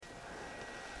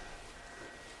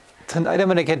Tonight I'm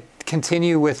going to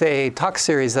continue with a talk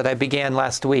series that I began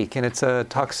last week, and it's a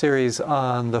talk series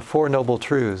on the Four Noble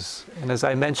Truths. And as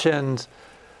I mentioned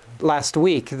last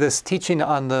week, this teaching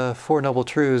on the Four Noble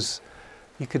Truths,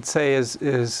 you could say,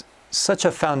 is such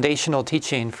a foundational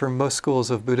teaching for most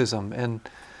schools of Buddhism.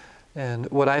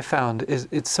 And what I found is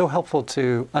it's so helpful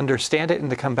to understand it and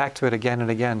to come back to it again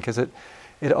and again, because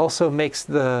it also makes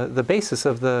the basis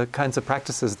of the kinds of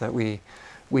practices that we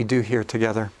do here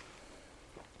together.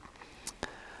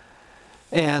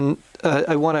 And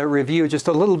I want to review just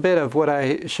a little bit of what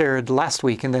I shared last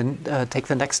week and then take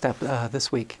the next step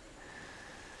this week.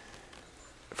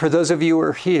 For those of you who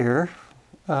are here,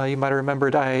 you might have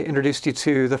remembered I introduced you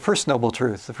to the first noble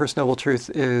truth. The first noble truth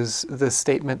is the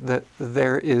statement that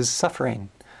there is suffering,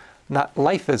 not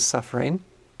life is suffering,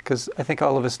 because I think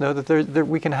all of us know that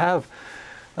we can have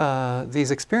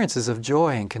these experiences of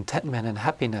joy and contentment and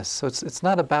happiness. So it's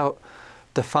not about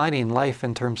defining life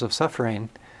in terms of suffering.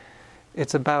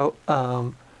 It's about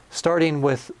starting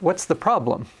with what's the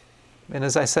problem. And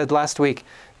as I said last week,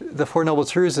 the Four Noble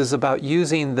Truths is about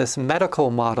using this medical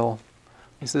model.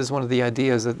 This is one of the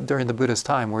ideas that during the Buddha's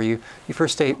time, where you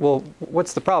first state, well,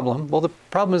 what's the problem? Well, the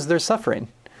problem is there's suffering.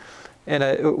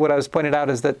 And what I was pointing out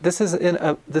is that this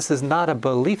is not a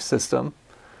belief system.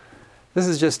 This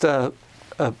is just a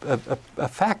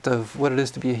fact of what it is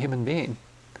to be a human being.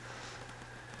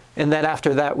 And then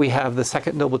after that, we have the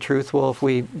second noble truth. Well, if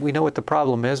we know what the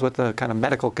problem is, what the kind of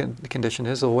medical condition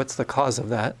is, well, what's the cause of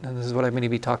that? And this is what I'm going to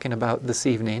be talking about this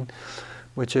evening,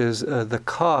 which is the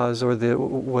cause, or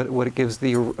what it gives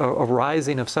the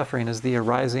arising of suffering is the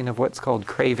arising of what's called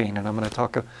craving. And I'm going to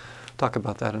talk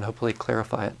about that and hopefully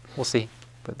clarify it. We'll see,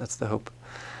 but that's the hope.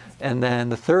 And then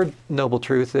the third noble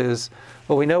truth is,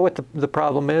 well, we know what the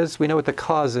problem is, we know what the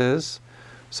cause is.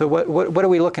 So what are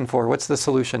we looking for? What's the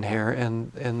solution here?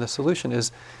 And the solution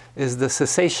is the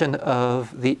cessation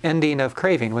of the ending of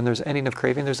craving. When there's ending of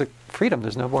craving, there's a freedom.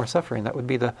 There's no more suffering. That would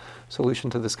be the solution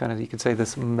to this kind of, you could say,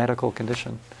 this medical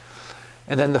condition.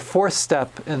 And then the fourth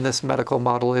step in this medical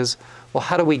model is, well,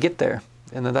 how do we get there?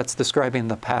 And then that's describing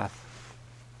the path.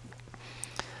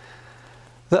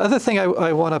 The other thing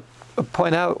I want to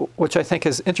point out, which I think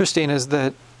is interesting, is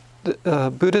that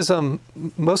Buddhism,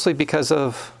 mostly because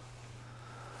of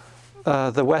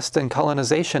the Western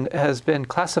colonization, has been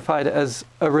classified as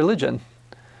a religion.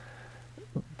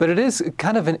 But it is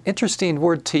kind of an interesting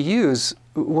word to use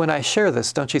when I share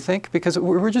this, don't you think? Because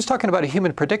we're just talking about a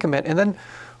human predicament, and then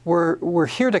we're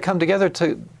here to come together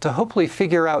to hopefully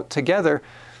figure out together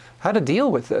how to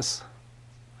deal with this.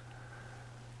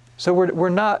 So we're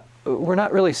not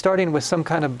really starting with some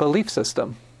kind of belief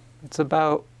system. It's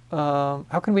about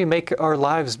how can we make our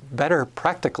lives better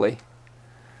practically?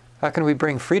 How can we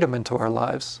bring freedom into our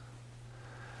lives?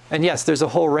 And yes, there's a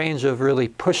whole range of really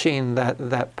pushing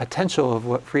that potential of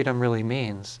what freedom really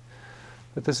means.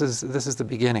 But this is the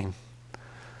beginning.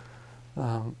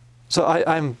 So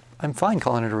I'm fine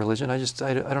calling it a religion. I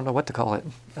don't know what to call it.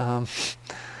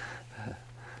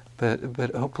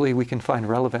 But hopefully we can find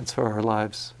relevance for our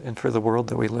lives and for the world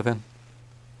that we live in.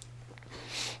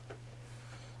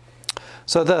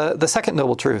 So the second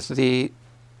noble truth,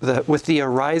 with the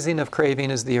arising of craving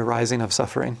is the arising of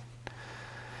suffering.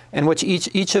 And which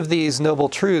each of these noble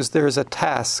truths, there is a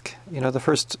task.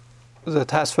 The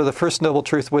task for the first noble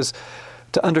truth was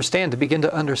to begin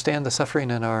to understand the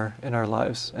suffering in our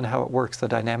lives and how it works, the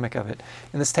dynamic of it.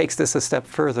 And this takes this a step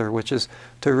further, which is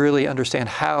to really understand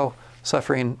how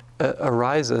suffering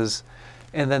arises.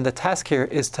 And then the task here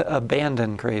is to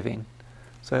abandon craving.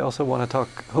 So I also want to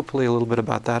talk, hopefully, a little bit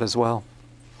about that as well.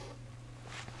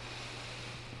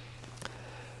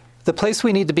 The place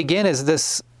we need to begin is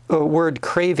this word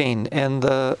craving, and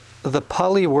the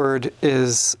Pali word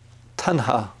is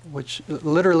tanha, which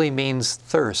literally means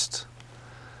thirst.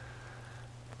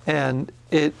 And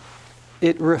it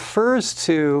refers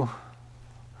to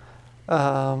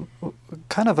kind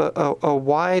of a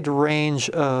wide range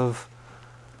of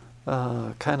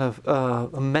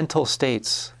mental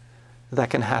states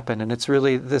that can happen. And it's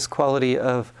really this quality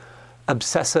of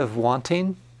obsessive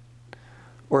wanting,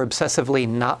 or obsessively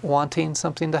not wanting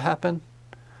something to happen,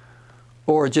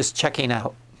 or just checking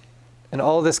out. And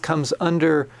all this comes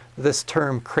under this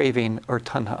term craving or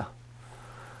tanha.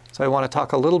 So I want to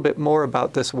talk a little bit more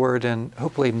about this word and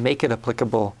hopefully make it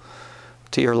applicable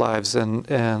to your lives,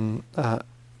 and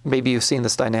maybe you've seen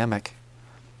this dynamic.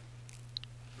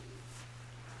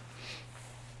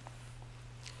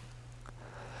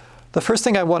 The first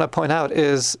thing I want to point out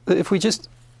is, if we just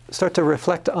start to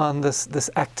reflect on this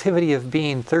activity of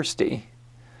being thirsty,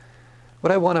 what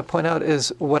I want to point out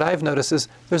is, what I've noticed is,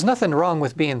 there's nothing wrong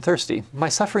with being thirsty. My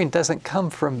suffering doesn't come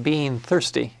from being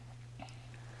thirsty.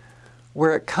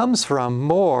 where it comes from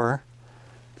more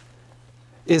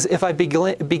is if I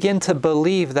begin to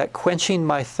believe that quenching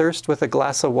my thirst with a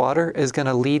glass of water is going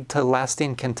to lead to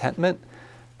lasting contentment,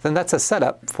 then that's a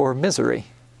setup for misery.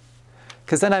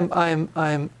 Because then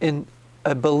I'm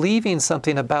believing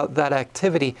something about that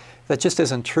activity that just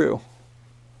isn't true.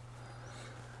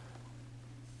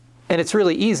 And it's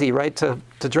really easy, right, to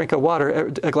drink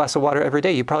a glass of water every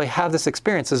day. You probably have this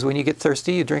experience is when you get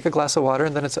thirsty, you drink a glass of water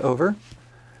and then it's over.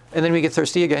 And then when you get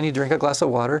thirsty again, you drink a glass of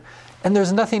water, and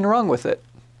there's nothing wrong with it.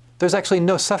 There's actually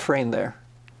no suffering there.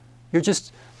 You're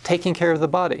just taking care of the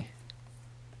body.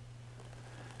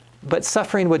 But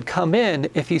suffering would come in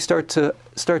if you start to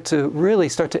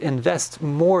invest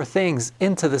more things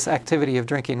into this activity of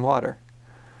drinking water,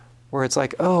 where it's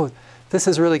like, oh, this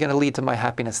is really going to lead to my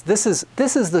happiness. This is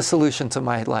the solution to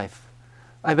my life.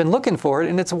 I've been looking for it,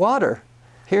 and it's water.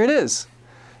 Here it is.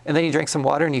 And then you drink some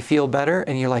water and you feel better,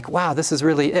 and you're like, wow, this is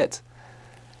really it.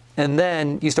 And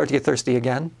then you start to get thirsty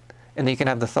again, and then you can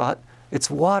have the thought, it's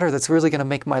water that's really going to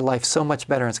make my life so much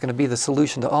better. It's going to be the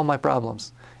solution to all my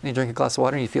problems. And you drink a glass of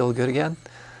water and you feel good again.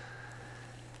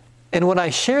 And when I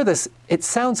share this, it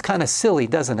sounds kind of silly,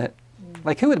 doesn't it?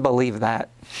 Like, who would believe that?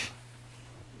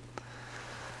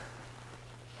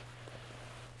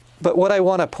 But what I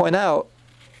want to point out,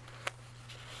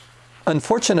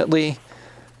 unfortunately,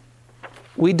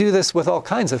 we do this with all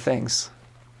kinds of things.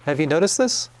 Have you noticed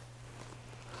this?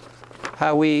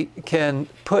 How we can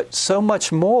put so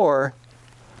much more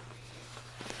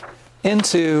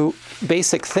into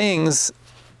basic things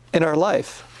in our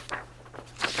life.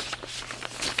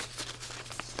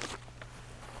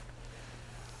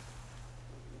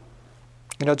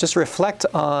 You know, just reflect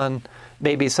on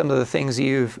maybe some of the things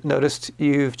you've noticed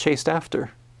you've chased after.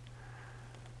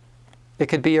 It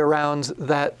could be around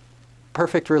that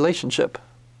perfect relationship,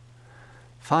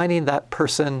 finding that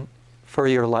person for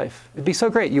your life. It'd be so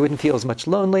great. You wouldn't feel as much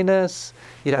loneliness.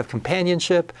 You'd have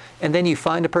companionship. And then you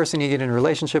find a person, you get in a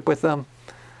relationship with them.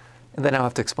 And then I'll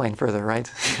have to explain further,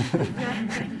 right?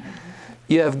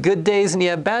 You have good days and you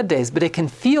have bad days, but it can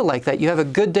feel like that. You have a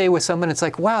good day with someone, it's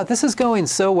like, wow, this is going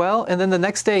so well. And then the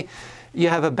next day you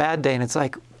have a bad day and it's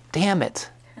like, damn it.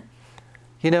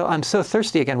 You know, I'm so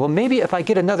thirsty again. Well, maybe if I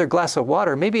get another glass of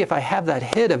water, maybe if I have that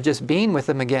hit of just being with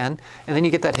them again, and then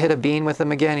you get that hit of being with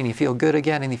them again, and you feel good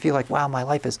again, and you feel like, wow, my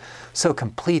life is so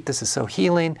complete, this is so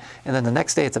healing, and then the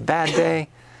next day it's a bad day.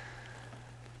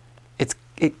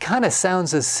 It kind of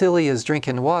sounds as silly as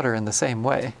drinking water in the same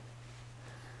way.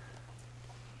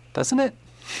 Doesn't it?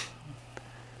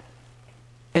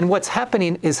 And what's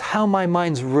happening is how my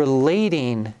mind's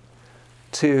relating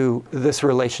to this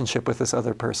relationship with this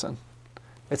other person.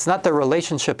 It's not the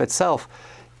relationship itself,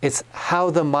 it's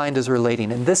how the mind is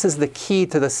relating. And this is the key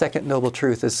to the second noble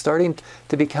truth, is starting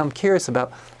to become curious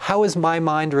about how is my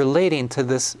mind relating to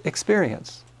this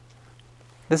experience.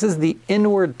 This is the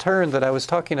inward turn that I was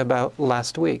talking about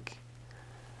last week.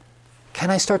 Can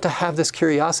I start to have this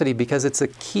curiosity because it's a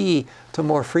key to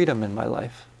more freedom in my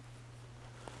life?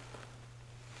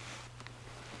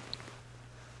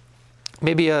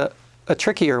 Maybe a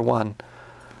trickier one,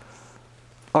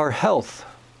 our health.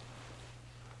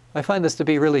 I find this to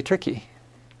be really tricky.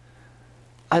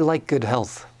 I like good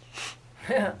health.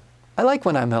 Yeah. I like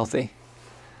when I'm healthy.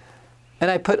 And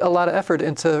I put a lot of effort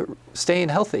into staying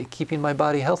healthy, keeping my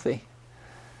body healthy.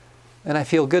 And I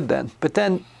feel good then. But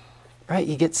then, right,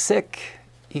 you get sick,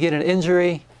 you get an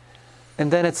injury,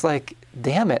 and then it's like,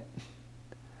 damn it,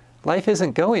 life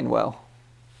isn't going well.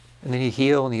 And then you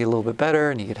heal and you get a little bit better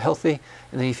and you get healthy,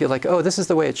 and then you feel like, oh, this is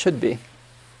the way it should be.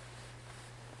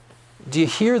 Do you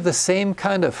hear the same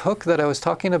kind of hook that I was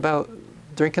talking about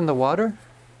drinking the water?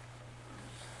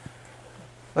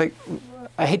 Like,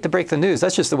 I hate to break the news,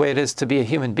 that's just the way it is to be a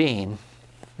human being.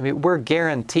 I mean, we're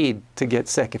guaranteed to get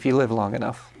sick if you live long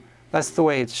enough. That's the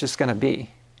way it's just going to be.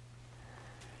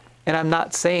 And I'm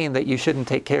not saying that you shouldn't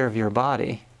take care of your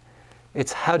body.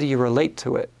 It's how do you relate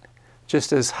to it?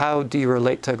 Just as how do you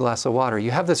relate to a glass of water?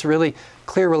 You have this really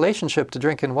clear relationship to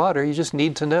drinking water. You just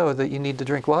need to know that you need to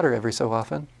drink water every so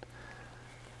often.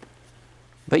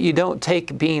 But you don't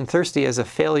take being thirsty as a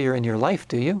failure in your life,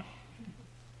 do you?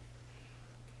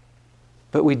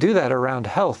 But we do that around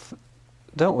health,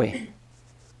 don't we?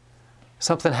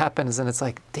 Something happens and it's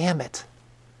like, damn it.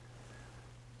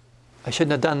 I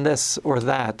shouldn't have done this or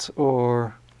that,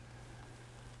 or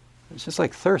it's just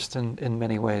like thirst in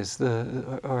many ways.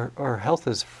 Our health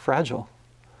is fragile,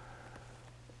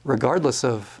 regardless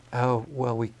of how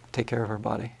well we take care of our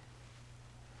body.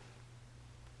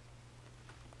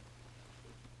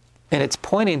 And it's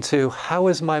pointing to how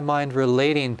is my mind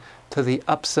relating to the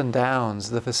ups and downs,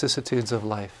 the vicissitudes of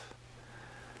life.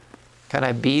 Can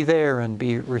I be there and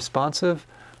be responsive?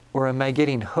 Or am I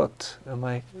getting hooked? Am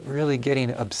I really getting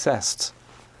obsessed?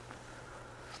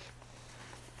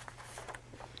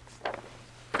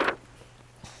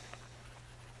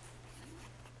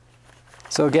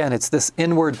 So again, it's this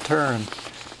inward turn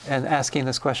and asking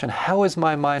this question, how is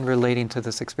my mind relating to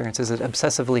this experience? Is it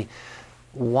obsessively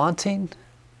wanting?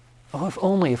 Oh, if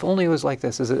only it was like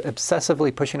this. Is it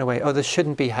obsessively pushing away? Oh, this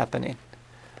shouldn't be happening.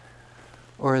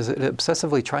 Or is it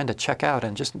obsessively trying to check out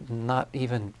and just not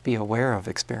even be aware of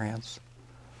experience?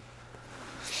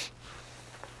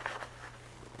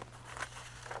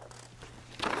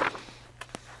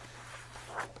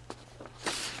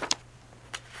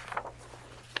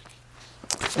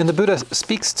 And the Buddha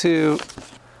speaks to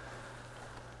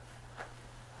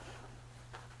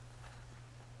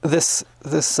this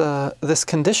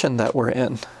condition that we're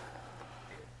in.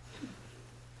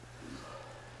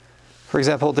 For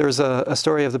example, there's a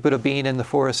story of the Buddha being in the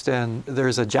forest, and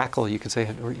there's a jackal, you could say,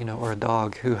 or a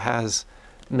dog who has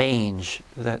mange,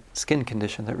 that skin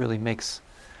condition that really makes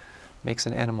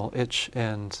an animal itch,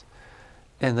 and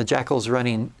the jackal's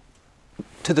running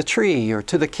to the tree or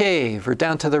to the cave or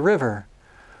down to the river,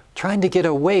 trying to get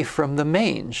away from the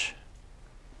mange.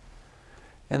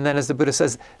 And then, as the Buddha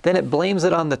says, then it blames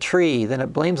it on the tree, then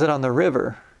it blames it on the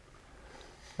river,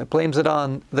 it blames it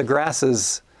on the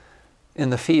grasses in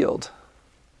the field.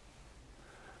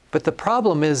 But the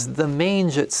problem is the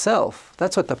mange itself.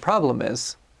 That's what the problem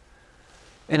is.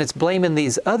 And it's blaming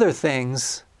these other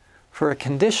things for a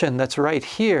condition that's right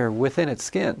here within its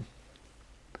skin.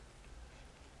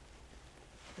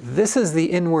 This is the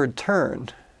inward turn.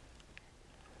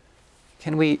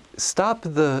 Can we stop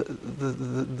the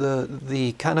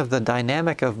kind of the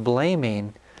dynamic of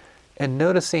blaming and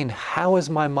noticing, how is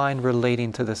my mind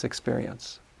relating to this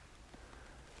experience?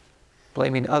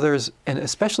 Blaming others, and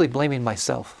especially blaming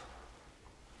myself.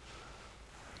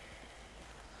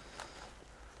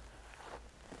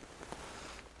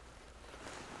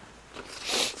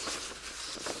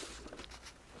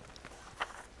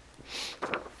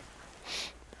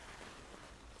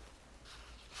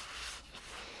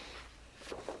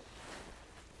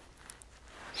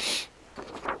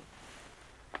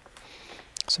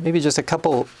 So maybe just a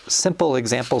couple simple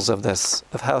examples of this,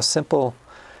 of how simple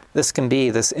this can be,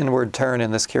 this inward turn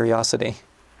and this curiosity.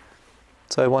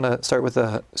 So I want to start with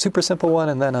a super simple one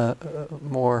and then a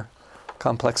more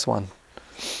complex one.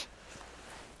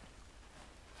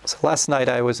 So last night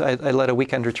I led a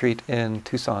weekend retreat in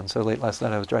Tucson. So late last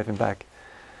night I was driving back.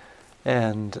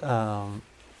 And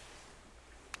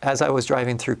as I was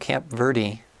driving through Camp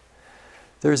Verde,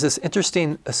 there's this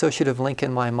interesting associative link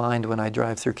in my mind when I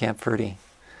drive through Camp Verde.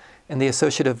 And the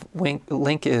associative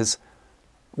link is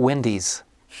Wendy's.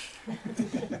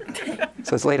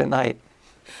 So it's late at night.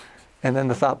 And then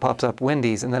the thought pops up,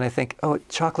 Wendy's. And then I think, oh,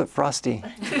 chocolate frosty.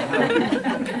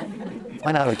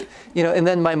 Why not? And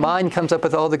then my mind comes up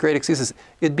with all the great excuses.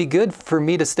 It'd be good for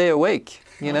me to stay awake,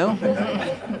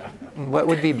 What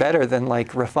would be better than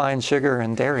like refined sugar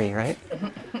and dairy, right?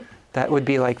 That would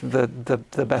be like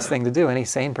the best thing to do. Any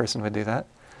sane person would do that.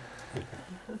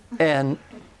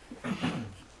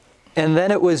 And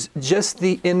then it was just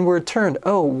the inward turn.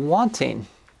 Oh, wanting.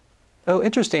 Oh,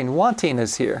 interesting. Wanting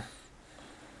is here.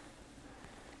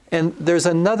 And there's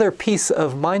another piece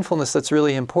of mindfulness that's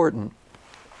really important.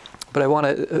 But I want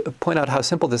to point out how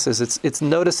simple this is. It's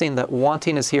noticing that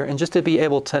wanting is here, and just to be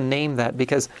able to name that,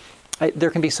 because there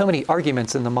can be so many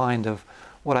arguments in the mind of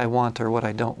what I want or what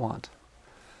I don't want.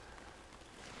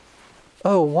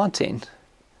 Oh, wanting.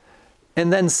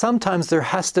 And then sometimes there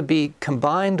has to be,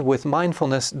 combined with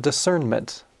mindfulness,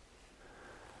 discernment.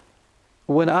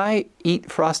 When I eat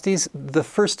Frosties, the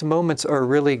first moments are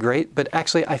really great, but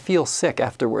actually I feel sick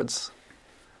afterwards.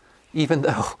 Even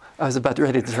though I was about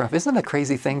ready to throw up. Isn't that a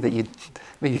crazy thing that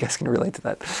maybe you guys can relate to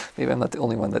that. Maybe I'm not the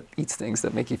only one that eats things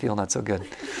that make you feel not so good.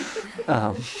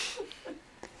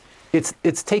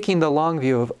 It's taking the long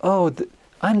view of,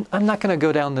 I'm not going to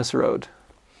go down this road.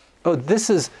 Oh, this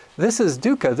is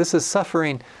dukkha, this is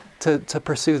suffering, to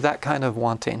pursue that kind of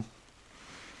wanting.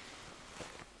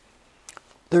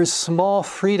 There's small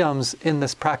freedoms in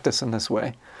this practice in this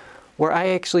way, where I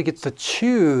actually get to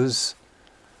choose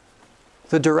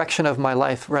the direction of my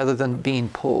life rather than being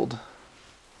pulled.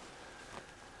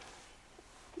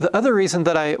 The other reason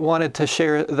that I wanted to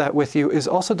share that with you is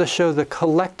also to show the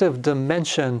collective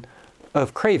dimension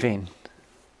of craving.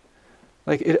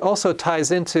 Like, it also ties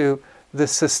into the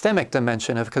systemic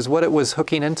dimension of, because what it was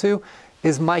hooking into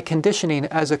is my conditioning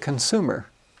as a consumer.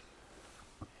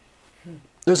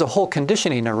 There's a whole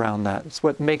conditioning around that. It's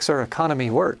what makes our economy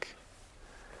work.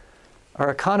 Our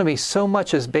economy so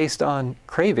much is based on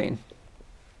craving.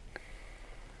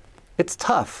 It's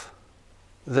tough,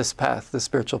 this path, this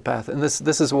spiritual path. And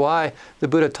this is why the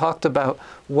Buddha talked about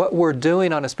what we're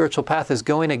doing on a spiritual path is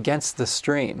going against the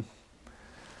stream.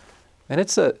 And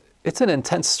it's an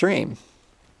intense stream,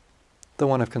 the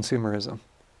one of consumerism.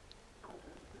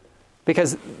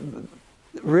 Because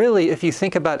really, if you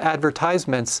think about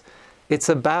advertisements, it's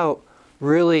about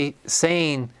really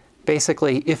saying,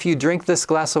 basically, if you drink this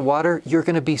glass of water, you're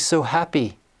going to be so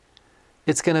happy.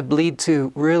 It's going to lead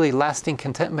to really lasting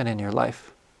contentment in your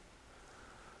life.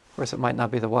 Of course, it might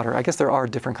not be the water. I guess there are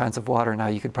different kinds of water now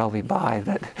you could probably buy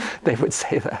that they would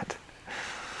say that.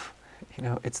 You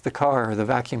know, it's the car or the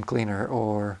vacuum cleaner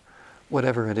or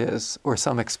whatever it is, or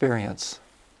some experience.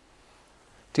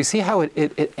 Do you see how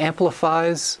it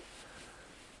amplifies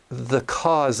the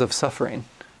cause of suffering?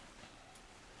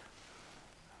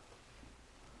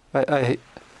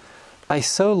 I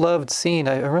so loved seeing,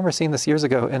 I remember seeing this years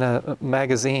ago in a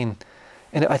magazine,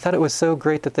 and I thought it was so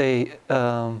great that they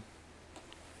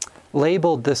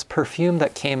labeled this perfume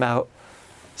that came out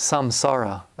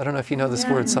samsara. I don't know if you know this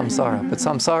word samsara, but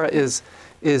samsara is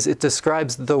it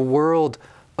describes the world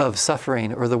of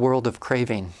suffering or the world of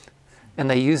craving. And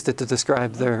they used it to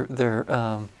describe their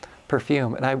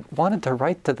perfume. And I wanted to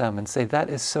write to them and say, that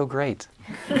is so great.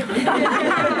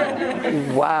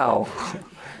 Wow.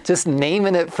 Just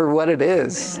naming it for what it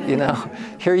is, you know.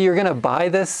 Here you're going to buy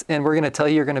this and we're going to tell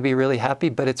you you're going to be really happy,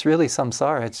 but it's really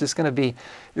samsara. It's just going to be,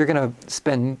 you're going to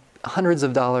spend hundreds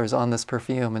of dollars on this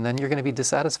perfume and then you're going to be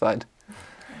dissatisfied.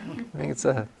 I think it's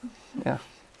yeah.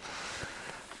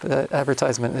 But that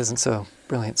advertisement isn't so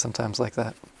brilliant sometimes like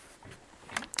that.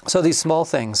 So these small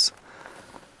things,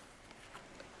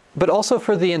 but also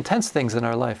for the intense things in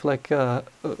our life. Like,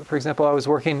 for example, I was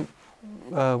working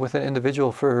with an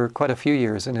individual for quite a few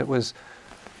years, and it was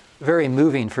very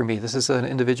moving for me. This is an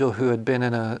individual who had been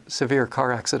in a severe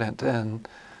car accident and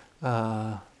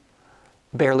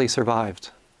barely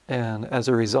survived. And as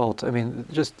a result, I mean,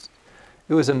 just,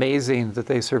 it was amazing that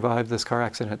they survived this car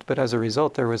accident. But as a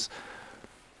result, there was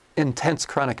intense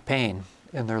chronic pain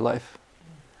in their life.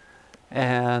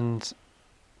 And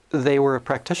they were a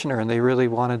practitioner and they really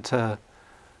wanted to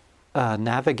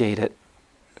navigate it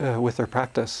with their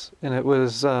practice. And it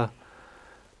was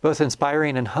both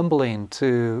inspiring and humbling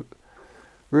to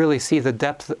really see the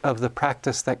depth of the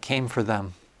practice that came for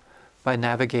them by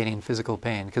navigating physical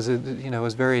pain. Because it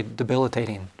was very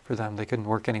debilitating for them. They couldn't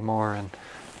work anymore, and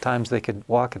at times they could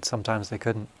walk and sometimes they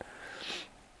couldn't.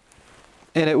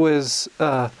 And it was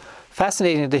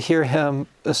fascinating to hear him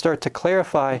start to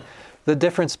clarify the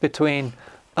difference between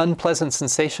unpleasant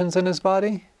sensations in his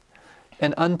body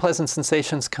and unpleasant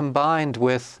sensations combined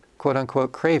with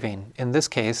quote-unquote craving. In this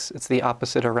case, it's the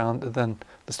opposite around than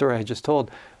the story I just told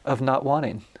of not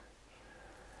wanting.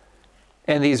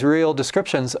 And these real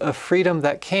descriptions of freedom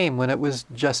that came when it was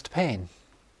just pain.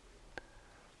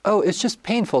 Oh, it's just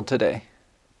painful today.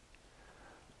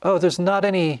 Oh, there's not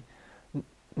any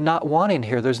not wanting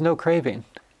here. There's no craving.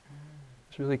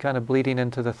 It's really kind of bleeding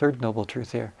into the third noble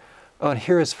truth here. Oh, and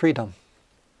here is freedom.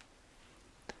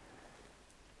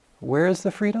 Where is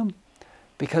the freedom?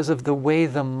 Because of the way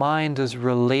the mind is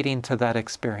relating to that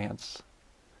experience.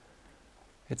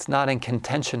 It's not in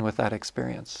contention with that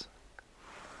experience.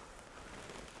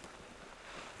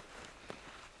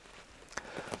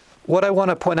 What I want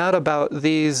to point out about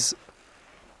these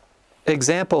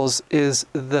examples is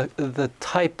the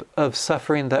type of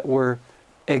suffering that we're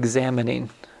examining.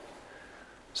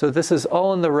 So this is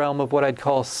all in the realm of what I'd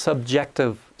call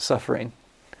subjective suffering.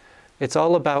 It's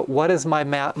all about what is my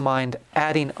mind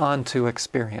adding onto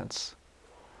experience.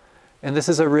 And this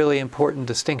is a really important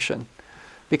distinction.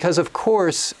 Because of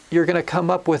course, you're going to come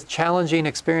up with challenging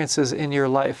experiences in your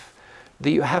life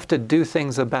that you have to do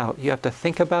things about. You have to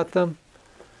think about them,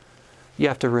 you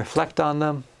have to reflect on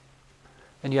them,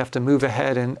 and you have to move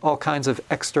ahead in all kinds of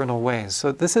external ways.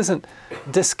 So this isn't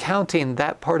discounting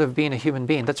that part of being a human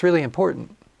being. That's really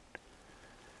important.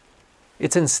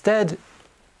 It's instead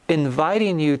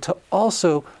inviting you to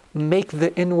also make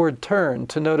the inward turn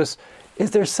to notice,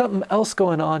 is there something else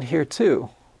going on here too?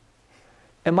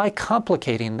 Am I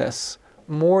complicating this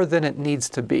more than it needs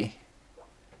to be?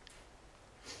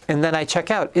 And then I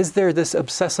check out, is there this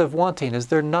obsessive wanting? Is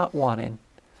there not wanting?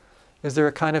 Is there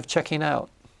a kind of checking out?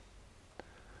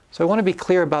 So I want to be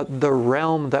clear about the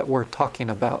realm that we're talking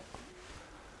about.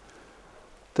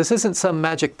 This isn't some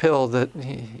magic pill that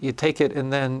you take it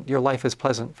and then your life is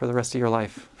pleasant for the rest of your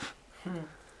life.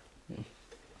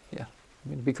 Yeah,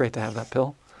 it'd be great to have that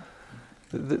pill.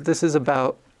 This is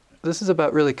about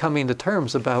really coming to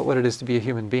terms about what it is to be a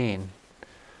human being.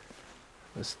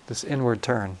 This inward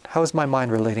turn. How is my mind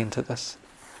relating to this?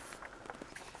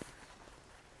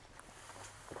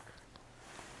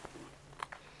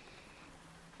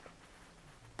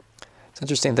 It's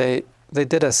interesting. They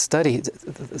did a study,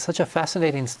 such a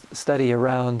fascinating study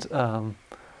around,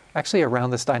 actually around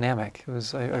this dynamic. It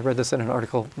was, I read this in an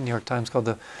article in the New York Times called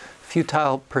 "The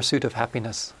Futile Pursuit of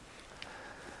Happiness."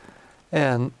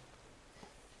 And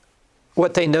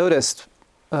what they noticed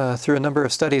through a number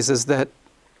of studies is that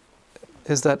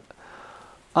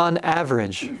on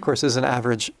average, of course, is an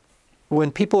average,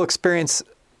 when people experience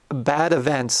bad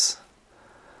events,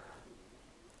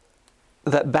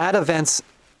 that bad events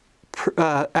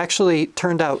actually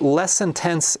turned out less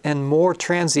intense and more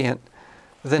transient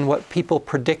than what people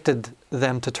predicted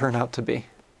them to turn out to be.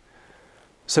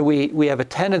 So we have a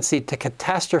tendency to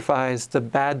catastrophize the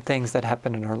bad things that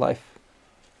happen in our life.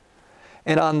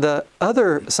 And on the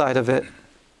other side of it,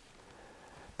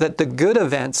 that the good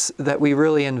events that we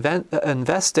really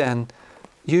invest in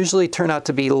usually turn out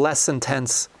to be less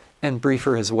intense and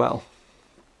briefer as well.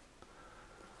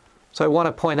 So I want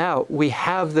to point out, we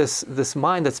have this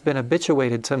mind that's been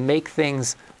habituated to make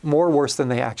things more worse than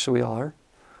they actually are,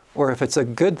 or if it's a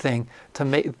good thing,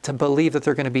 to believe that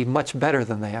they're going to be much better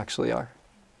than they actually are.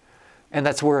 And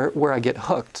that's where I get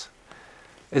hooked.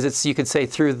 It's, you could say,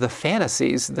 through the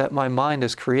fantasies that my mind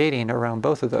is creating around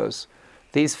both of those.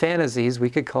 These fantasies we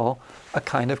could call a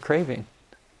kind of craving.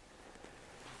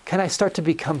 Can I start to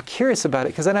become curious about it?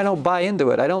 Because then I don't buy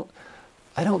into it. I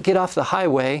don't get off the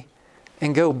highway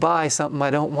and go buy something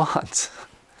I don't want.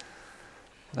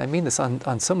 And I mean this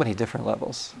on so many different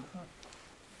levels.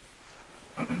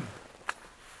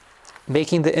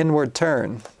 Making the inward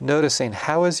turn, noticing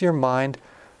how is your mind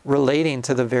relating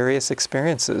to the various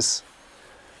experiences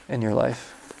in your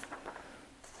life.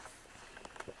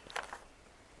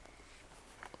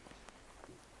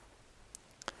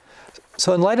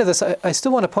 So in light of this, I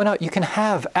still want to point out you can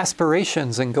have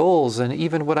aspirations and goals and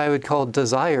even what I would call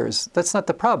desires. That's not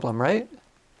the problem, right?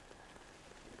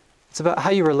 It's about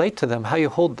how you relate to them, how you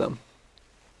hold them.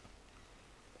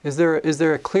 Is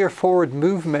there a clear forward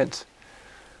movement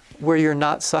where you're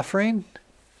not suffering?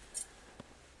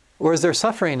 Or is there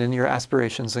suffering in your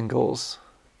aspirations and goals?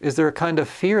 Is there a kind of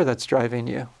fear that's driving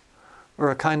you? Or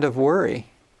a kind of worry?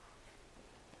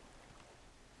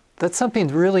 That's something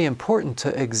really important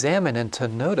to examine and to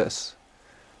notice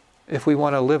if we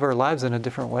want to live our lives in a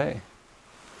different way.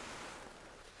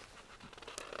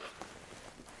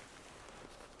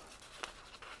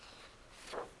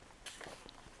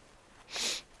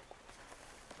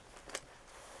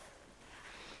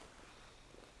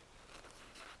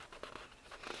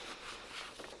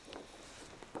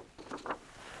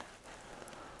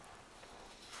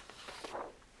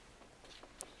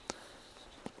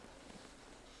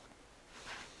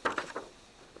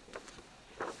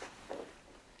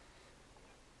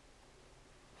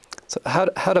 So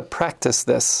how to practice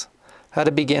this, how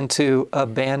to begin to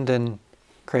abandon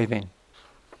craving.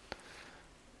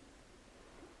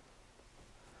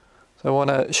 So I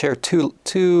want to share two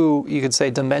you could say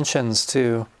dimensions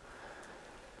to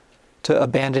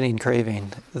abandoning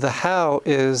craving. The how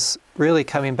is really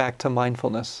coming back to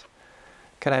mindfulness.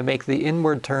 Can I make the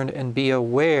inward turn and be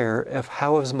aware of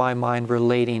how is my mind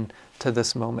relating to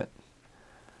this moment?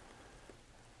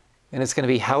 And it's going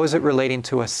to be, how is it relating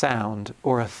to a sound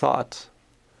or a thought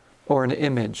or an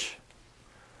image?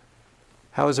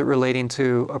 How is it relating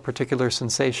to a particular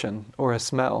sensation or a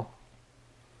smell?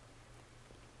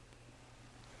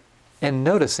 And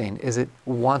noticing, is it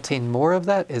wanting more of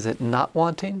that? Is it not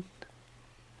wanting?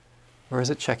 Or is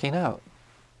it checking out?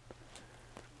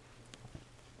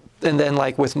 And then,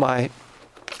 like with my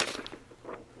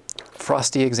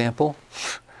frosty example,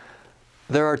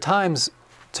 there are times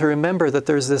to remember that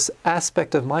there's this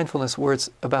aspect of mindfulness where it's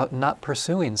about not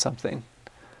pursuing something,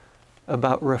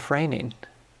 about refraining.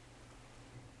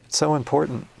 It's so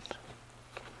important.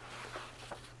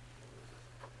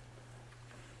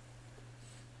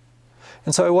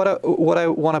 And so what I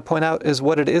want to point out is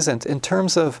what it isn't. In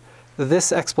terms of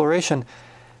this exploration,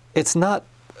 it's not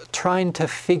trying to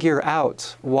figure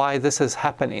out why this is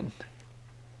happening.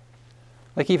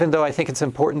 Like, even though I think it's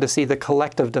important to see the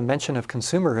collective dimension of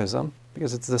consumerism,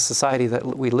 because it's the society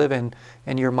that we live in,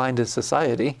 and your mind is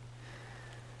society.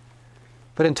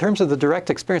 But in terms of the direct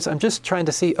experience, I'm just trying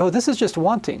to see, oh, this is just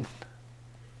wanting.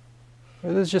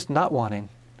 Or this is just not wanting.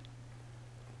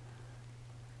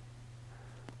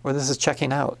 Or this is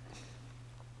checking out.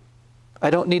 I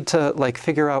don't need to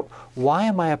figure out, why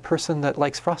am I a person that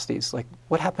likes Frosties? Like,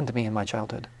 what happened to me in my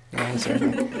childhood? You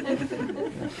know,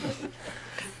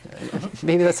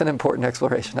 maybe that's an important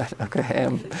exploration. Okay, I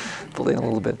am pulling a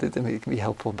little bit. It can be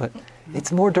helpful, but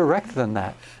it's more direct than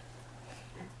that.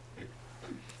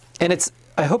 And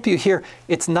I hope you hear,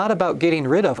 it's not about getting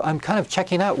rid of. I'm kind of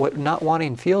checking out what not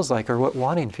wanting feels like or what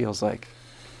wanting feels like.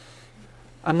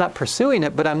 I'm not pursuing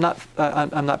it, but I'm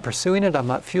not pursuing it. I'm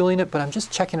not fueling it, but I'm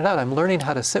just checking it out. I'm learning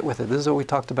how to sit with it. This is what we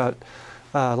talked about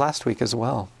last week as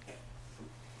well.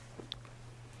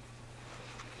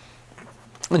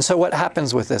 And so what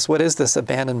happens with this? What is this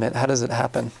abandonment? How does it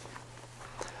happen?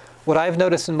 What I've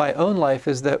noticed in my own life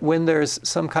is that when there's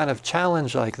some kind of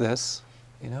challenge like this,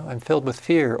 I'm filled with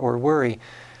fear or worry,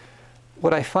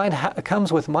 what I find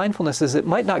comes with mindfulness is it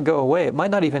might not go away. It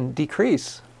might not even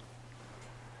decrease.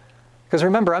 Because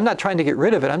remember, I'm not trying to get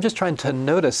rid of it. I'm just trying to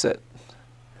notice it.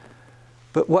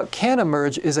 But what can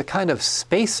emerge is a kind of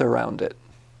space around it.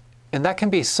 And that can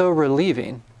be so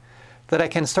relieving that I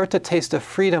can start to taste a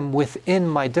freedom within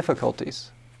my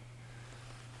difficulties.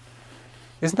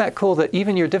 Isn't that cool that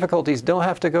even your difficulties don't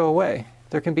have to go away?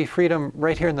 There can be freedom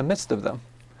right here in the midst of them.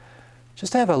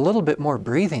 Just to have a little bit more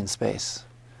breathing space.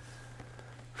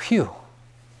 Phew.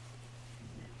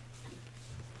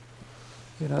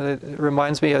 It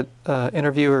reminds me, an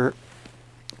interviewer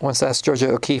once asked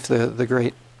Georgia O'Keeffe, the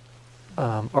great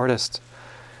artist,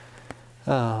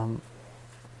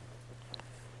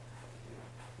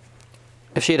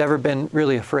 if she had ever been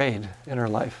really afraid in her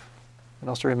life. And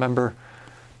also remember,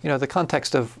 the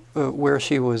context of where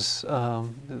she was,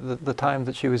 the time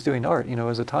that she was doing art,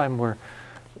 was a time where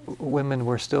women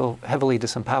were still heavily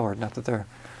disempowered. Not that they're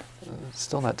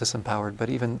still not disempowered, but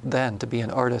even then, to be an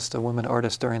artist, a woman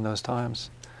artist during those times,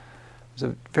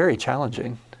 was very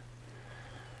challenging.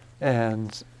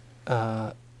 And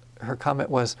her comment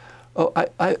was,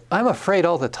 I'm afraid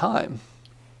all the time.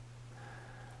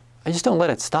 I just don't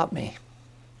let it stop me.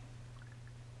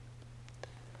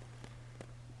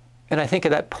 And I think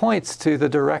that points to the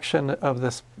direction of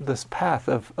this path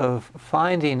of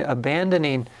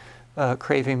abandoning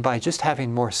craving by just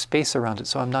having more space around it,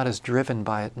 so I'm not as driven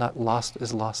by it, not lost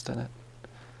in it.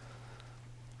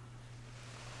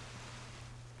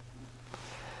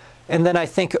 And then I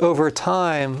think over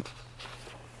time,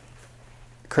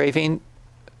 craving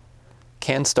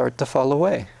can start to fall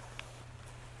away.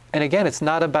 And again, it's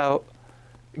not about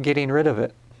getting rid of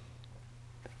it.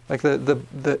 Like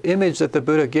the image that the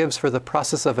Buddha gives for the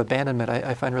process of abandonment,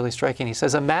 I find really striking. He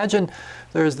says, imagine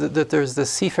there's this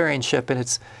seafaring ship,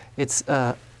 and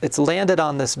it's landed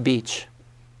on this beach,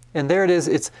 and there it is.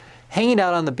 It's hanging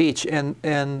out on the beach, and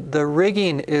the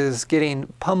rigging is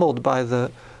getting pummeled by the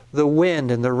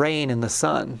wind and the rain and the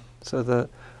sun. So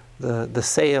the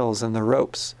sails and the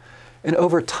ropes, and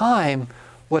over time,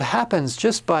 what happens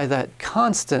just by that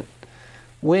constant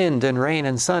wind and rain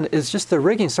and sun is just the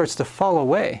rigging starts to fall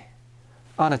away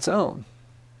on its own.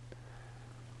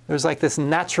 There's like this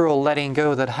natural letting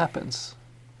go that happens.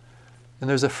 And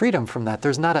there's a freedom from that.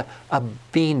 There's not a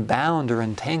being bound or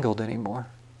entangled anymore.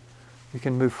 You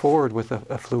can move forward with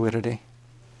a fluidity.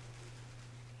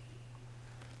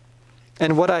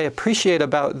 And what I appreciate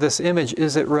about this image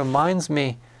is it reminds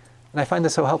me, and I find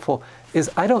this so helpful, is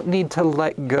I don't need to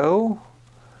let go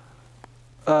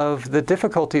of the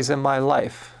difficulties in my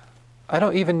life. I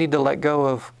don't even need to let go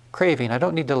of craving. I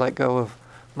don't need to let go of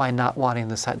my not wanting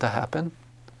this to happen,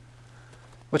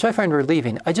 which I find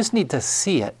relieving. I just need to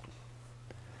see it.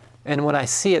 And when I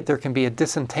see it, there can be a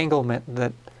disentanglement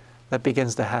that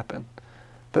begins to happen.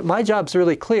 But my job's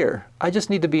really clear. I just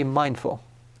need to be mindful.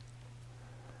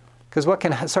 Because what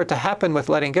can start to happen with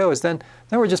letting go is then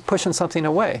we're just pushing something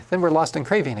away. Then we're lost in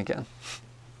craving again.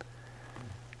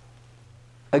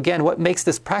 Again, what makes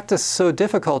this practice so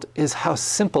difficult is how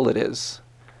simple it is.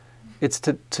 It's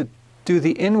to do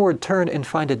the inward turn and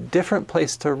find a different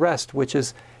place to rest, which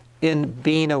is in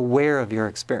being aware of your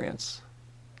experience.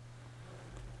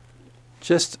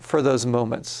 Just for those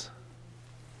moments.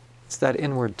 It's that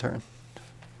inward turn.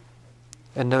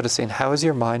 And noticing, how is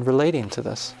your mind relating to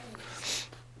this?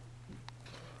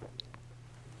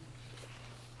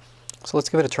 So let's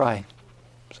give it a try.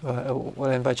 So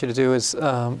what I invite you to do is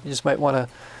you just might want to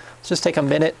just take a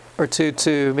minute or two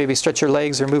to maybe stretch your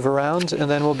legs or move around, and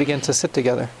then we'll begin to sit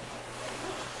together.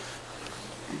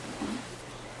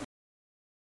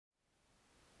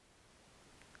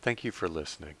 Thank you for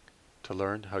listening. To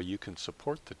learn how you can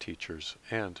support the teachers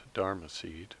and Dharma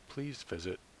Seed, please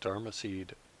visit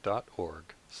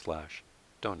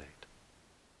dharmaseed.org/donate.